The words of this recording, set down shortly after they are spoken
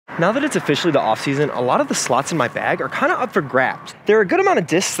Now that it's officially the off season, a lot of the slots in my bag are kind of up for grabs. There are a good amount of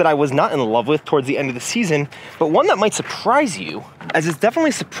discs that I was not in love with towards the end of the season, but one that might surprise you, as it's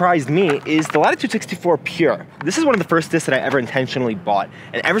definitely surprised me, is the Latitude 64 Pure. This is one of the first discs that I ever intentionally bought,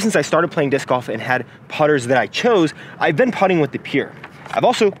 and ever since I started playing disc golf and had putters that I chose, I've been putting with the Pure. I've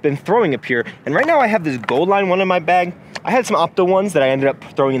also been throwing a Pure, and right now I have this gold line one in my bag. I had some Opto ones that I ended up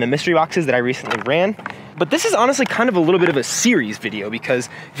throwing in the mystery boxes that I recently ran. But this is honestly kind of a little bit of a series video, because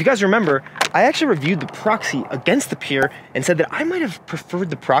if you guys remember, I actually reviewed the Proxy against the Pure and said that I might have preferred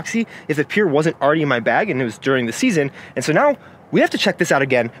the Proxy if the Pure wasn't already in my bag and it was during the season. And so now we have to check this out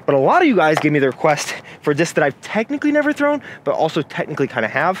again. But a lot of you guys gave me the request for a disc that I've technically never thrown, but also technically kind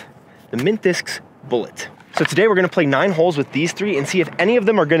of have, the Mint Discs Bullet. So today we're gonna play 9 holes with these 3 and see if any of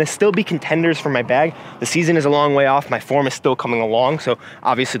them are gonna still be contenders for my bag. The season is a long way off, my form is still coming along, so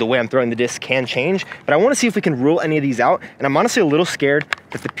obviously the way I'm throwing the disc can change, but I wanna see if we can rule any of these out, and I'm honestly a little scared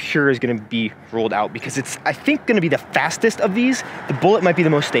that the Pure is gonna be ruled out because it's, I think, gonna be the fastest of these. The Bullet might be the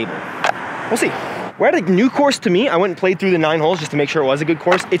most stable. We'll see. We're at a new course to me. I went and played through the 9 holes just to make sure it was a good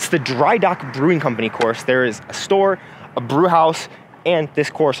course. It's the Dry Dock Brewing Company course. There is a store, a brew house, and this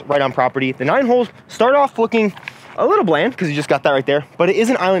course right on property. The 9 holes start off looking a little bland because you just got that right there, but it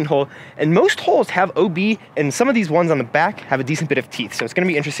is an island hole, and most holes have OB, and some of these ones on the back have a decent bit of teeth, so it's gonna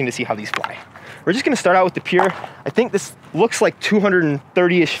be interesting to see how these fly. We're just gonna start out with the Pure. I think this looks like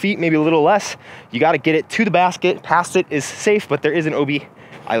 230-ish feet, maybe a little less. You gotta get it to the basket. Past it is safe, but there is an OB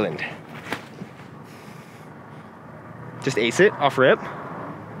island. Just ace it off rip.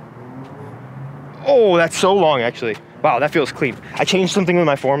 Oh, that's so long, actually. Wow, that feels clean. I changed something with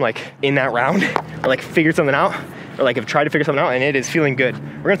my form, like in that round, or like figured something out, or like I've tried to figure something out, and it is feeling good.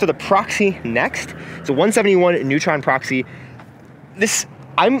 We're gonna throw the Proxy next. It's a 171 Neutron Proxy. This,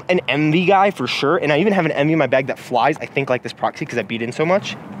 I'm an MV guy for sure, and I even have an MV in my bag that flies, I think, like this Proxy, because I beat in so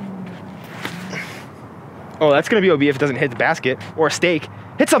much. Oh, that's gonna be OB if it doesn't hit the basket, or a stake.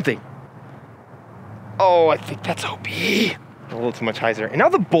 Hit something. Oh, I think that's OB. A little too much hyzer. And now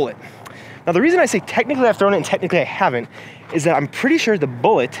the Bullet. Now the reason I say technically I've thrown it and technically I haven't is that I'm pretty sure the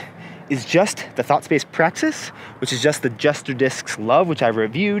Bullet is just the Thought Space Praxis, which is just the Jester Discs Love, which I've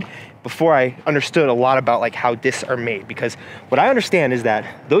reviewed before I understood a lot about like how discs are made. Because what I understand is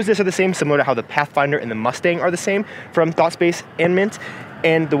that those discs are the same, similar to how the Pathfinder and the Mustang are the same from Thought Space and Mint.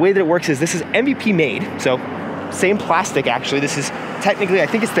 And the way that it works is this is MVP made, so same plastic actually. This is technically, I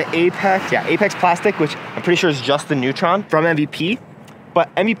think it's the Apex, yeah, Apex plastic, which I'm pretty sure is just the Neutron from MVP.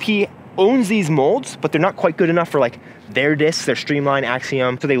 But MVP owns these molds, but they're not quite good enough for like their discs, their Streamline,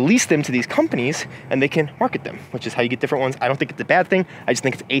 Axiom. So they lease them to these companies and they can market them, which is how you get different ones. I don't think it's a bad thing. I just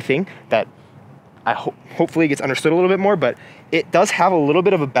think it's a thing that I hopefully gets understood a little bit more, but it does have a little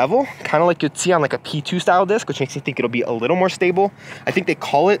bit of a bevel, kind of like you'd see on like a P2 style disc, which makes me think it'll be a little more stable. I think they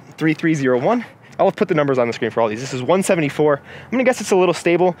call it 3301. I'll put the numbers on the screen for all these. This is 174. I'm gonna guess it's a little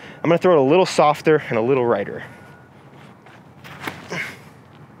stable. I'm gonna throw it a little softer and a little lighter.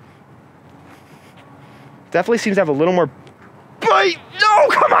 Definitely seems to have a little more bite. No,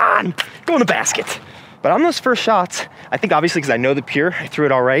 come on, go in the basket. But on those first shots, I think obviously because I know the Pure, I threw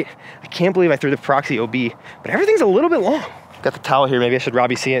it all right. I can't believe I threw the Proxy OB, but everything's a little bit long. Got the towel here, maybe I should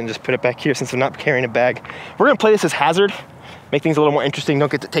Robbie see it and just put it back here since I'm not carrying a bag. We're gonna play this as hazard, make things a little more interesting,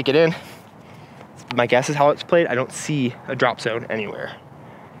 don't get to take it in. My guess is how it's played. I don't see a drop zone anywhere.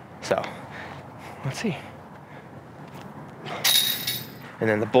 So, let's see. And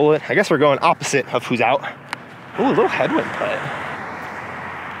then the Bullet, I guess we're going opposite of who's out. Ooh, a little headwind play.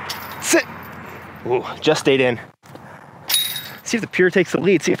 Sit. Ooh, just stayed in. See if the Pure takes the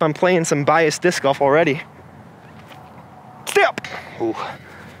lead. See if I'm playing some biased disc golf already. Stay up. Ooh.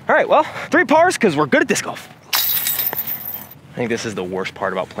 All right, well, 3 pars because we're good at disc golf. I think this is the worst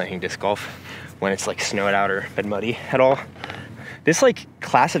part about playing disc golf, when it's like snowed out or been muddy at all. This like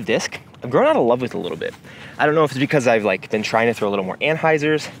class of disc, I've grown out of love with a little bit. I don't know if it's because I've like been trying to throw a little more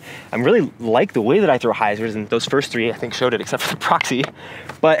anhyzers. I'm really like the way that I throw hyzers, and those first 3 I think showed it except for the Proxy.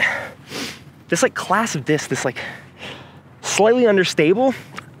 But this like class of disc, this like slightly understable,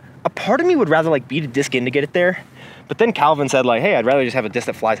 a part of me would rather like beat a disc in to get it there. But then Calvin said like, hey, I'd rather just have a disc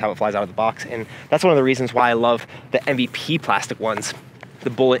that flies how it flies out of the box. And that's one of the reasons why I love the MVP plastic ones, the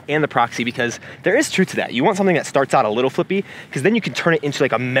Bullet and the Proxy, because there is truth to that. You want something that starts out a little flippy, because then you can turn it into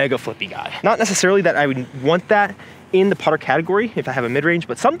like a mega flippy guy. Not necessarily that I would want that in the putter category if I have a mid-range,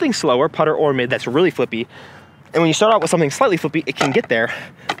 but something slower, putter or mid, that's really flippy. And when you start out with something slightly flippy, it can get there.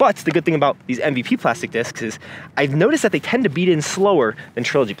 But the good thing about these MVP plastic discs is I've noticed that they tend to beat in slower than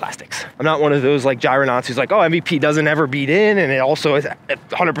Trilogy plastics. I'm not one of those like gyronauts who's like, oh, MVP doesn't ever beat in, and it also is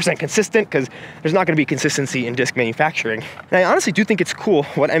 100% consistent, because there's not gonna be consistency in disc manufacturing. And I honestly do think it's cool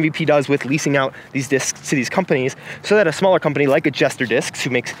what MVP does with leasing out these discs to these companies, so that a smaller company like a Jester Discs, who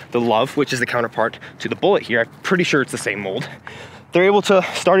makes the Love, which is the counterpart to the Bullet here, I'm pretty sure it's the same mold, they're able to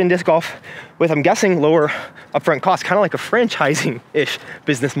start in disc golf with, I'm guessing, lower upfront costs, kind of like a franchising-ish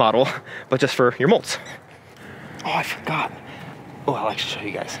business model, but just for your molds. Oh, I forgot. Oh, I'll actually show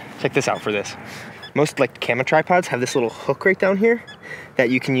you guys. Check this out for this. Most like camera tripods have this little hook right down here that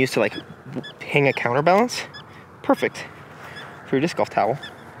you can use to like hang a counterbalance. Perfect for your disc golf towel.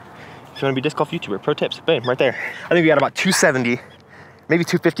 If you want to be a disc golf YouTuber, pro tips, bam, right there. I think we got about 270, maybe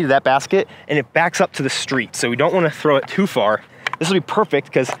 250 to that basket, and it backs up to the street, so we don't want to throw it too far. This will be perfect,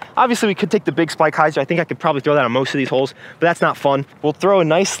 because obviously we could take the big spike hyzer. I think I could probably throw that on most of these holes, but that's not fun. We'll throw a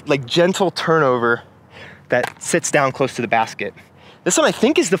nice, like, gentle turnover that sits down close to the basket. This one I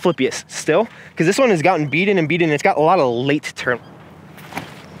think is the flippiest still, because this one has gotten beaten and beaten. It's got a lot of late turn.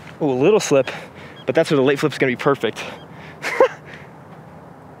 Oh, a little slip, but that's where the late flip's gonna be perfect.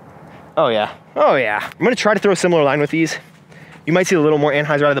 Oh yeah, oh yeah. I'm gonna try to throw a similar line with these. You might see a little more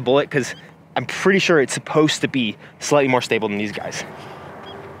anhyzer out of the Bullet, because I'm pretty sure it's supposed to be slightly more stable than these guys.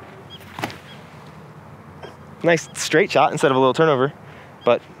 Nice straight shot instead of a little turnover,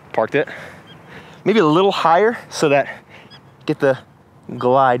 but parked it. Maybe a little higher so that get the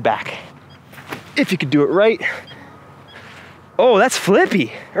glide back. If you could do it right. Oh, that's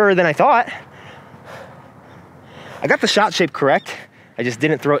flippier than I thought. I got the shot shape correct. I just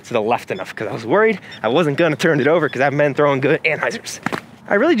didn't throw it to the left enough, because I was worried I wasn't gonna turn it over, because I've been throwing good anhysers.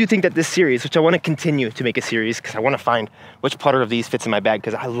 I really do think that this series, which I want to continue to make a series, because I want to find which putter of these fits in my bag,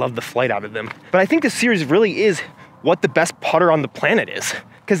 because I love the flight out of them. But I think this series really is what the best putter on the planet is.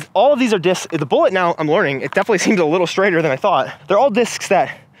 Because all of these are discs. The Bullet now, I'm learning, it definitely seems a little straighter than I thought. They're all discs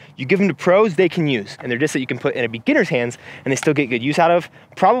that you give them to pros, they can use. And they're discs that you can put in a beginner's hands and they still get good use out of.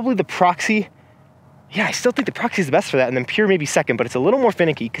 Probably the Proxy. Yeah, I still think the Proxy is the best for that, and then Pure maybe second, but it's a little more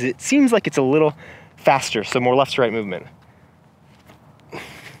finicky because it seems like it's a little faster, so more left to right movement. I'm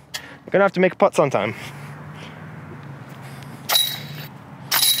gonna have to make a putt sometime.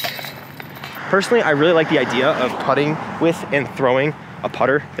 Personally, I really like the idea of putting with and throwing a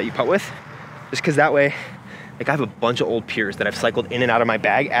putter that you putt with, just because that way, like, I have a bunch of old Pures that I've cycled in and out of my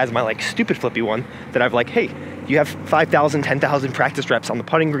bag as my like stupid flippy one that I've like, hey, you have 5,000, 10,000 practice reps on the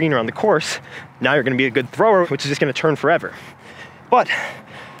putting green or on the course. Now you're gonna be a good thrower, which is just gonna turn forever. But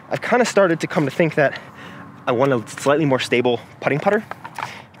I've kind of started to come to think that I want a slightly more stable putting putter,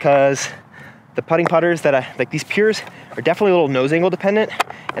 because the putting putters that like these Pures are definitely a little nose angle dependent,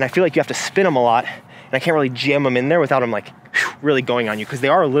 and I feel like you have to spin them a lot, and I can't really jam them in there without them like really going on you, because they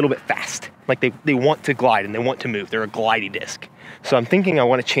are a little bit fast. Like they want to glide and they want to move. They're a glidey disc. So I'm thinking I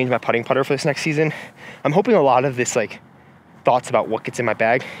want to change my putting putter for this next season. I'm hoping a lot of this like thoughts about what gets in my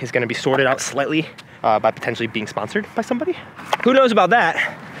bag is going to be sorted out slightly by potentially being sponsored by somebody. Who knows about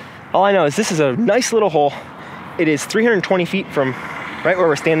that? All I know is this is a nice little hole. It is 320 feet from right where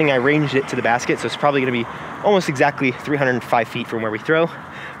we're standing. I ranged it to the basket, so it's probably going to be almost exactly 305 feet from where we throw.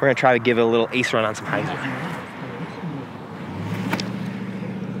 We're going to try to give it a little ace run on some hyzer.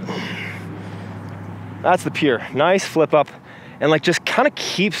 That's the Pure. Nice flip up, and like just kind of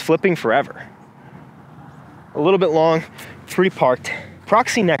keeps flipping forever. A little bit long, pretty parked.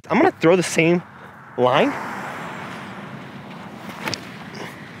 Proxy next. I'm gonna throw the same line.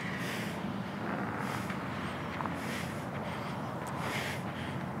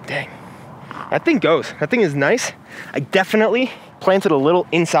 Dang, that thing goes. That thing is nice. I definitely planted a little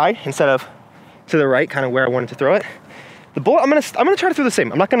inside instead of to the right, kind of where I wanted to throw it. The Bullet, I'm gonna try to throw the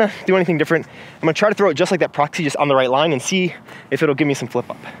same. I'm not gonna do anything different. I'm gonna try to throw it just like that Proxy, just on the right line, and see if it'll give me some flip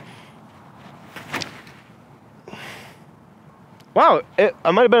up. Wow,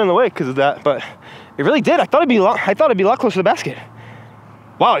 I might have been in the way because of that, but it really did. I thought it'd be a lot closer to the basket.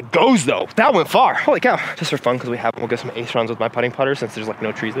 Wow, it goes though. That went far. Holy cow. Just for fun, because we'll get some ace runs with my putting putter since there's like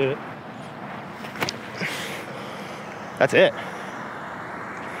no trees in it. That's it.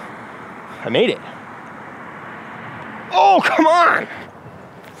 I made it. Oh, come on!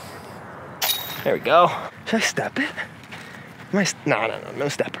 There we go. Should I step it? No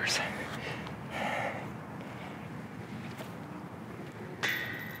steppers.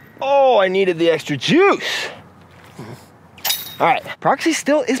 Oh, I needed the extra juice. All right, Proxy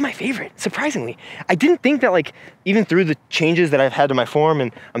still is my favorite, surprisingly. I didn't think that, like, even through the changes that I've had to my form,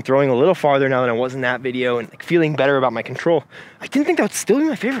 and I'm throwing a little farther now than I was in that video, and like feeling better about my control, I didn't think that would still be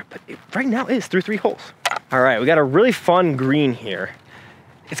my favorite, but it right now is through 3 holes. All right, we got a really fun green here.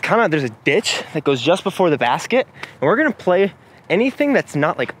 It's kind of, there's a ditch that goes just before the basket, and we're gonna play anything that's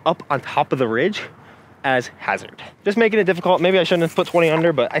not like up on top of the ridge as hazard. Just making it difficult. Maybe I shouldn't have put 20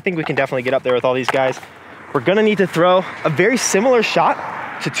 under, but I think we can definitely get up there with all these guys. We're gonna need to throw a very similar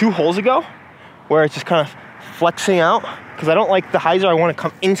shot to 2 holes ago, where it's just kind of flexing out, because I don't like the hyzer. I want to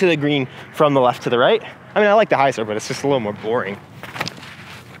come into the green from the left to the right. I mean, I like the hyzer, but it's just a little more boring.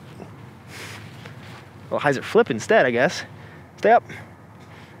 Well, hyzer flip instead, I guess. Stay up.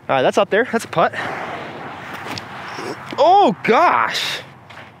 All right, that's up there. That's a putt. Oh gosh!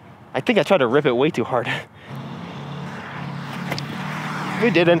 I think I tried to rip it way too hard. We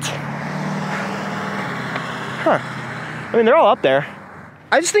didn't. Huh. I mean, they're all up there.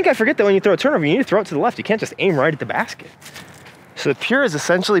 I just think I forget that when you throw a turnover, you need to throw it to the left. You can't just aim right at the basket. So the Pure is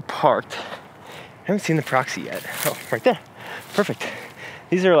essentially parked. I haven't seen the Proxy yet. Oh, right there. Perfect.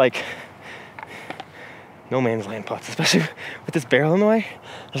 These are like no man's land putts, especially with this barrel in the way.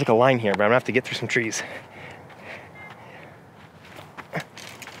 There's like a line here, but I'm gonna have to get through some trees.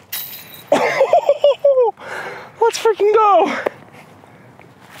 Let's freaking go!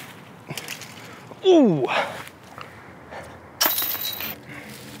 Ooh!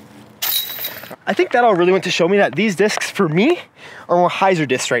 I think that all really went to show me that these discs, for me, are more hyzer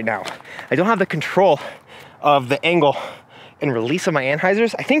discs right now. I don't have the control of the angle and release of my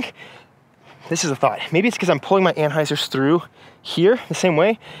anhyzers. I think, this is a thought, maybe it's because I'm pulling my anhyzers through here the same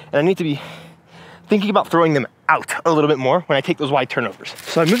way, and I need to be thinking about throwing them out a little bit more when I take those wide turnovers.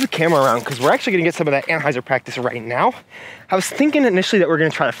 So I moved the camera around because we're actually gonna get some of that anhyzer practice right now. I was thinking initially that we're gonna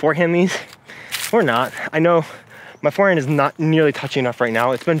try to forehand these. We're not. I know my forehand is not nearly touching enough right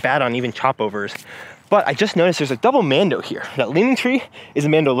now. It's been bad on even chop overs. But I just noticed there's a double mando here. That leaning tree is a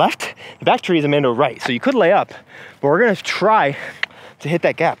mando left, the back tree is a mando right. So you could lay up, but we're gonna try to hit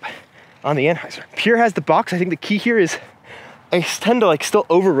that gap on the anhyzer. Pure has the box. I think the key here is I tend to like still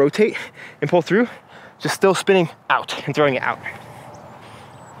over rotate and pull through, just still spinning out and throwing it out.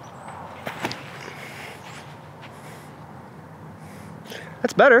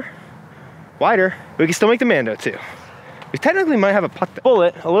 That's better, wider, but we can still make the mando too. We technically might have a putt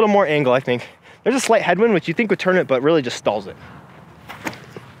bullet, a little more angle, I think. There's a slight headwind, which you think would turn it, but really just stalls it.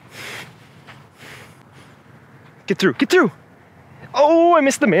 Get through, get through. Oh, I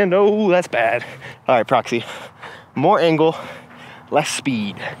missed the mando, that's bad. All right, Proxy, more angle, less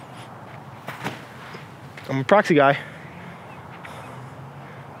speed. I'm a Proxy guy.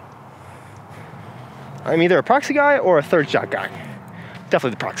 I'm either a Proxy guy or a third shot guy.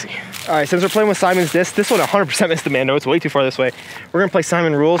 Definitely the Proxy. All right, since we're playing with Simon's disc, this one 100% missed the mando. It's way too far this way. We're gonna play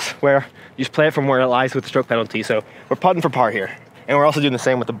Simon rules where you just play it from where it lies with the stroke penalty. So we're putting for par here. And we're also doing the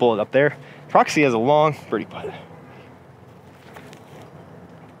same with the bullet up there. Proxy has a long birdie putt.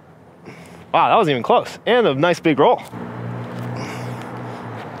 Wow, that wasn't even close. And a nice big roll.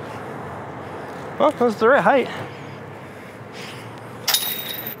 Well, that's the right height.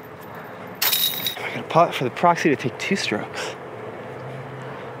 I got a putt for the Proxy to take 2 strokes.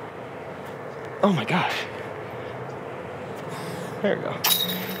 Oh my gosh. There we go.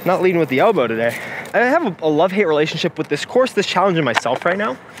 Not leading with the elbow today. I have a love-hate relationship with this course, this challenge in myself right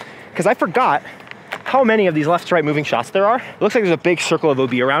now, because I forgot how many of these left to right moving shots there are. It looks like there's a big circle of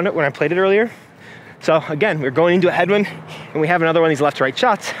OB around it when I played it earlier. So again, we're going into a headwind and we have another one of these left to right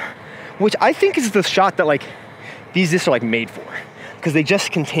shots, which I think is the shot that like these discs are like made for, because they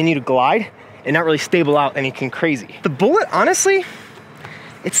just continue to glide and not really stable out anything crazy. The bullet, honestly,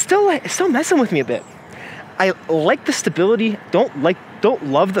 it's still messing with me a bit. I like the stability, don't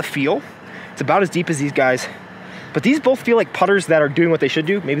love the feel. It's about as deep as these guys, but these both feel like putters that are doing what they should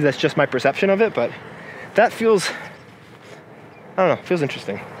do. Maybe that's just my perception of it, but that feels, I don't know, feels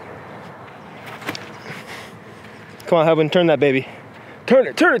interesting. Come on, Hubin, turn that baby. Turn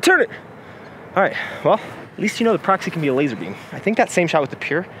it, turn it, turn it. All right, well, at least you know the Proxy can be a laser beam. I think that same shot with the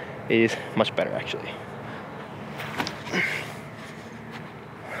Pure is much better, actually.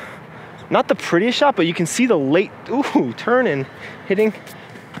 Not the prettiest shot, but you can see the late, turn and hitting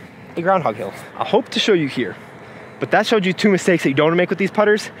a groundhog hill. I hope to show you here, but that showed you 2 mistakes that you don't want to make with these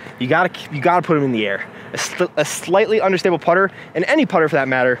putters. You gotta put them in the air. A slightly unstable putter, and any putter for that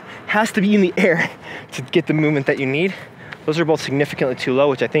matter, has to be in the air to get the movement that you need. Those are both significantly too low,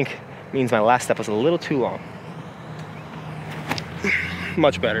 which I think means my last step was a little too long.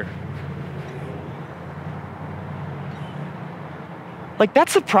 Much better. Like, that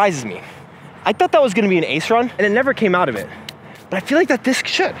surprises me. I thought that was gonna be an ace run, and it never came out of it. But I feel like that disc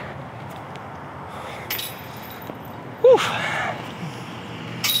should. Whew.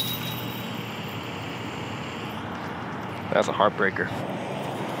 That's a heartbreaker.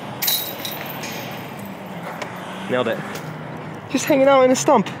 Nailed it. Just hanging out in a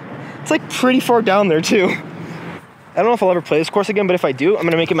stump. It's like pretty far down there too. I don't know if I'll ever play this course again, but if I do, I'm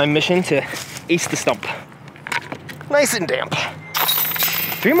gonna make it my mission to ace the stump. Nice and damp.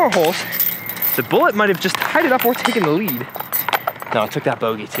 3 more holes. The bullet might have just tied it up or taken the lead. No, it took that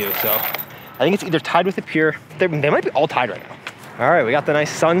bogey too, so I think it's either tied with the pure. They might be all tied right now. All right, we got the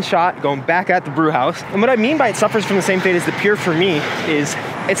nice sun shot going back at the brew house. And what I mean by it suffers from the same fate as the pure for me is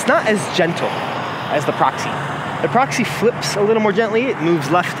it's not as gentle as the proxy. The proxy flips a little more gently. It moves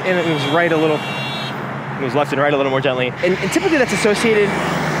left and it moves right a little, moves left and right a little more gently. And typically that's associated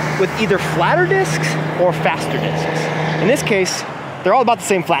with either flatter discs or faster discs. In this case, they're all about the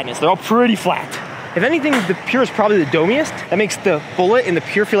same flatness. They're all pretty flat. If anything, the pure is probably the domiest. That makes the bullet and the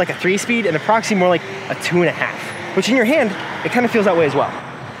pure feel like a 3-speed and the proxy more like a 2.5, which in your hand, it kind of feels that way as well.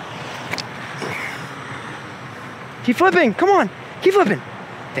 Keep flipping, come on, keep flipping.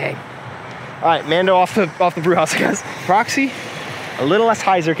 Dang. All right, Mando off the brew house, I guess. Proxy, a little less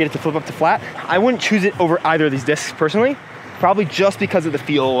hyzer, get it to flip up to flat. I wouldn't choose it over either of these discs personally, probably just because of the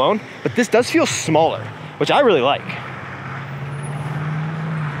feel alone, but this does feel smaller, which I really like.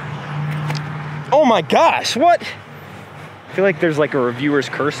 Oh my gosh, what? I feel like there's like a reviewer's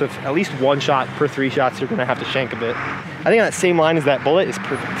curse of at least 1 shot per 3 shots you're gonna have to shank a bit. I think on that same line as that bullet is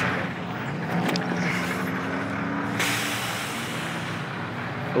perfect.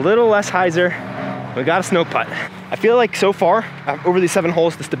 A little less hyzer, we got a snow putt. I feel like so far, over these 7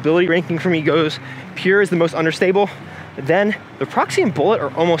 holes, the stability ranking for me goes pure is the most understable, then the proxy and bullet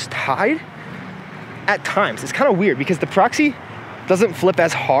are almost tied at times. It's kind of weird because the proxy doesn't flip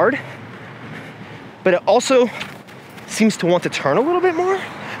as hard, but it also seems to want to turn a little bit more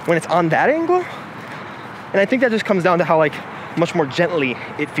when it's on that angle. And I think that just comes down to how like much more gently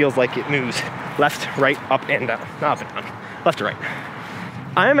it feels like it moves left, right, up and down, not up and down, left to right.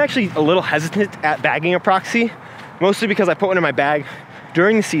 I am actually a little hesitant at bagging a proxy, mostly because I put one in my bag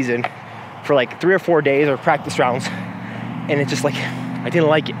during the season for like 3 or 4 days or practice rounds. And it just like, I didn't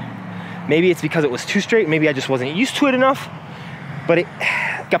like it. Maybe it's because it was too straight. Maybe I just wasn't used to it enough, but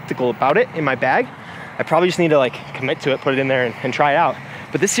skeptical about it in my bag. I probably just need to like commit to it, put it in there and try it out.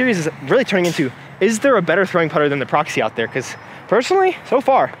 But this series is really turning into, is there a better throwing putter than the proxy out there? Because personally, so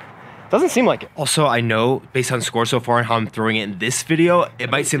far, doesn't seem like it. Also, I know based on score so far and how I'm throwing it in this video, it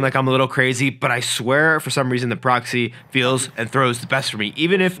might seem like I'm a little crazy, but I swear for some reason the proxy feels and throws the best for me,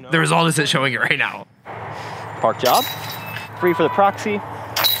 even if the result isn't showing it right now. Park job, free for the proxy.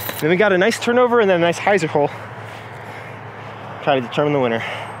 Then we got a nice turnover and then a nice hyzer hole. Try to determine the winner.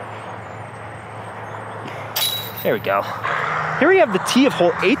 There we go. Here we have the tee of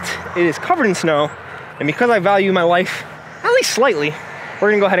hole 8. It is covered in snow, and because I value my life, at least slightly, we're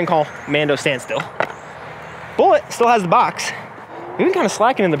gonna go ahead and call Mando standstill. Bullet still has the box. We've been kind of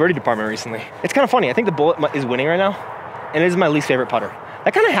slacking in the birdie department recently. It's kind of funny, I think the Bullet is winning right now, and it is my least favorite putter.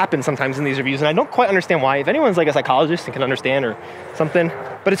 That kind of happens sometimes in these reviews, and I don't quite understand why. If anyone's like a psychologist and can understand or something,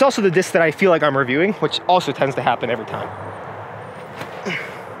 but it's also the disc that I feel like I'm reviewing, which also tends to happen every time.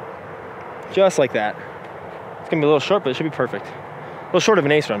 Just like that. It's gonna be a little short, but it should be perfect. A little short of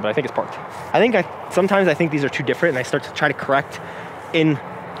an ace run, but I think it's parked. Sometimes I think these are too different, and I start to try to correct in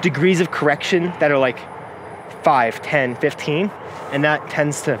degrees of correction that are like 5, 10, 15, and that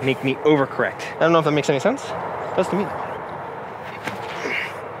tends to make me overcorrect. I don't know if that makes any sense. It does to me.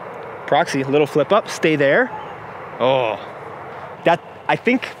 Proxy, little flip up, stay there. Oh, that, I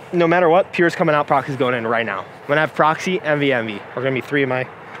think no matter what, pure's coming out, proxy's going in right now. I'm gonna have proxy, envy, envy. Are gonna be 3 of my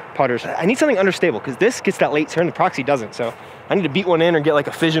putters. I need something understable because this gets that late turn, the proxy doesn't, so I need to beat one in or get like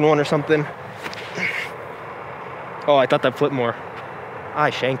a fission one or something. Oh, I thought that flipped more. I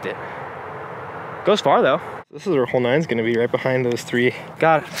shanked it. Goes far though. This is where hole 9 is gonna be, right behind those 3.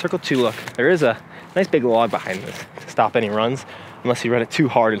 God, circle 2, look. There is a nice big log behind this to stop any runs, unless you run it too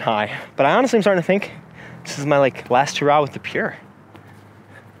hard and high. But I honestly am starting to think this is my like last hurrah with the pure.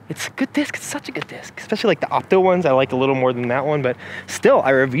 It's a good disc, it's such a good disc. Especially like the Opto ones, I liked a little more than that one, but still,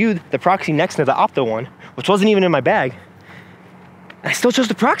 I reviewed the proxy next to the Opto one, which wasn't even in my bag. I still chose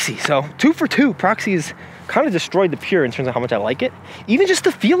the proxy, so 2 for 2. Proxy has kind of destroyed the pure in terms of how much I like it. Even just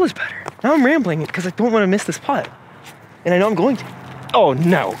the feel is better. Now I'm rambling because I don't want to miss this putt. And I know I'm going to. Oh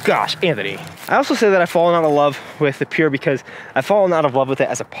no, gosh, Anthony. I also say that I've fallen out of love with the pure because I've fallen out of love with it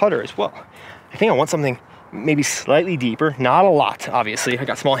as a putter as well. I think I want something maybe slightly deeper, not a lot, obviously. I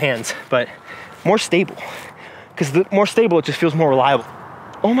got small hands, but more stable. Because the more stable, it just feels more reliable.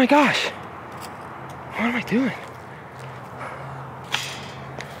 Oh my gosh. What am I doing?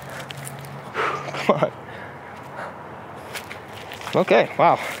 Come on. Okay,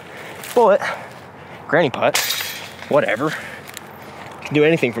 wow. Bullet, granny putt, whatever. Can do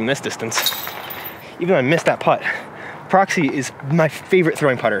anything from this distance. Even though I missed that putt. Proxy is my favorite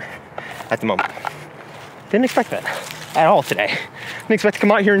throwing putter at the moment. Didn't expect that at all today. Didn't expect to come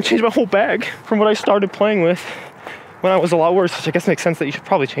out here and change my whole bag from what I started playing with when I was a lot worse, which I guess makes sense that you should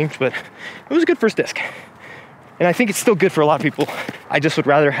probably change, but it was a good first disc. And I think it's still good for a lot of people. I just would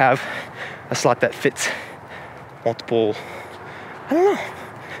rather have a slot that fits multiple, I don't know.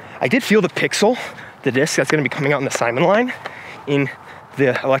 I did feel the Pixel, the disc that's gonna be coming out in the Simon line, in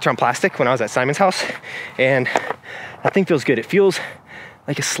the Electron plastic when I was at Simon's house, and that thing feels good. It feels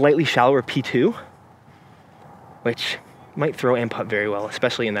like a slightly shallower P2, which might throw and putt very well,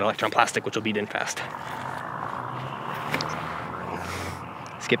 especially in that Electron plastic, which will beat in fast.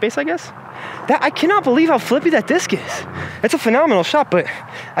 Skip base, I guess? I cannot believe how flippy that disc is. It's a phenomenal shot, but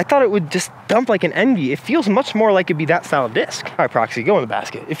I thought it would just dump like an Envy. It feels much more like it'd be that style of disc. All right, Proxy, go in the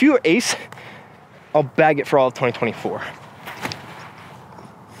basket. If you are ace, I'll bag it for all of 2024.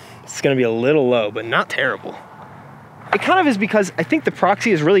 It's gonna be a little low, but not terrible. It kind of is because I think the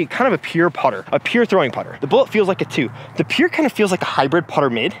Proxy is really kind of a pure putter, a pure throwing putter. The Bullet feels like a 2. The Pure kind of feels like a hybrid putter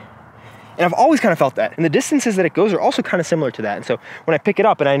mid. And I've always kind of felt that. And the distances that it goes are also kind of similar to that. And so when I pick it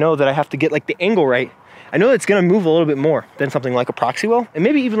up and I know that I have to get like the angle right, I know that it's gonna move a little bit more than something like a Proxy will, and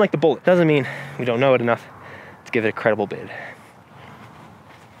maybe even like the Bullet. Doesn't mean we don't know it enough to give it a credible bid.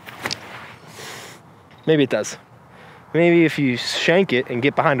 Maybe it does. Maybe if you shank it and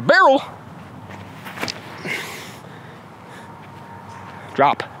get behind a barrel,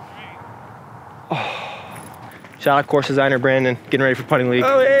 drop. Oh. Shout out course designer Brandon, getting ready for putting league.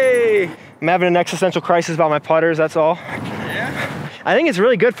 Oh, hey! I'm having an existential crisis about my putters, that's all. Yeah? I think it's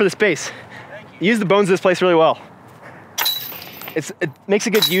really good for the space. Thank you. Use the bones of this place really well. It makes a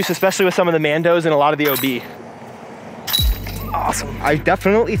good use, especially with some of the Mandos and a lot of the OB. Awesome. I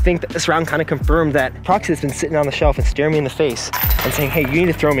definitely think that this round kind of confirmed that Proxy has been sitting on the shelf and staring me in the face and saying, hey, you need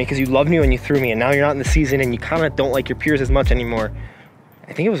to throw me because you loved me when you threw me, and now you're not in the season and you kind of don't like your Pures as much anymore.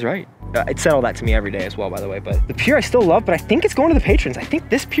 I think it was right. It said all that to me every day as well, by the way, but the Pure I still love, but I think it's going to the patrons. I think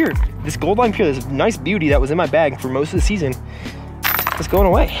this Pure, this Gold Line Pure, this nice beauty that was in my bag for most of the season is going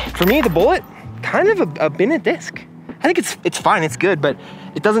away. For me, the Bullet, kind of a bin disc. I think it's fine, it's good, but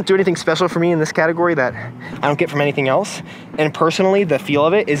it doesn't do anything special for me in this category that I don't get from anything else. And personally, the feel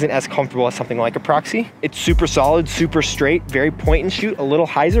of it isn't as comfortable as something like a Proxy. It's super solid, super straight, very point and shoot, a little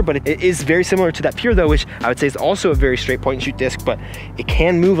hyzer, but it is very similar to that Pure though, which I would say is also a very straight point and shoot disc, but it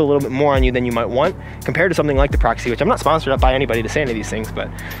can move a little bit more on you than you might want compared to something like the Proxy, which I'm not sponsored by anybody to say any of these things, but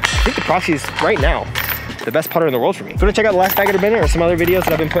I think the Proxy is right now the best putter in the world for me. If you want to check out the last bag of the bin or some other videos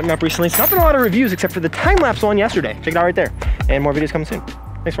that I've been putting up recently, it's not been a lot of reviews except for the time-lapse one yesterday. Check it out right there. And more videos coming soon.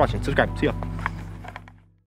 Thanks for watching. Subscribe. See ya.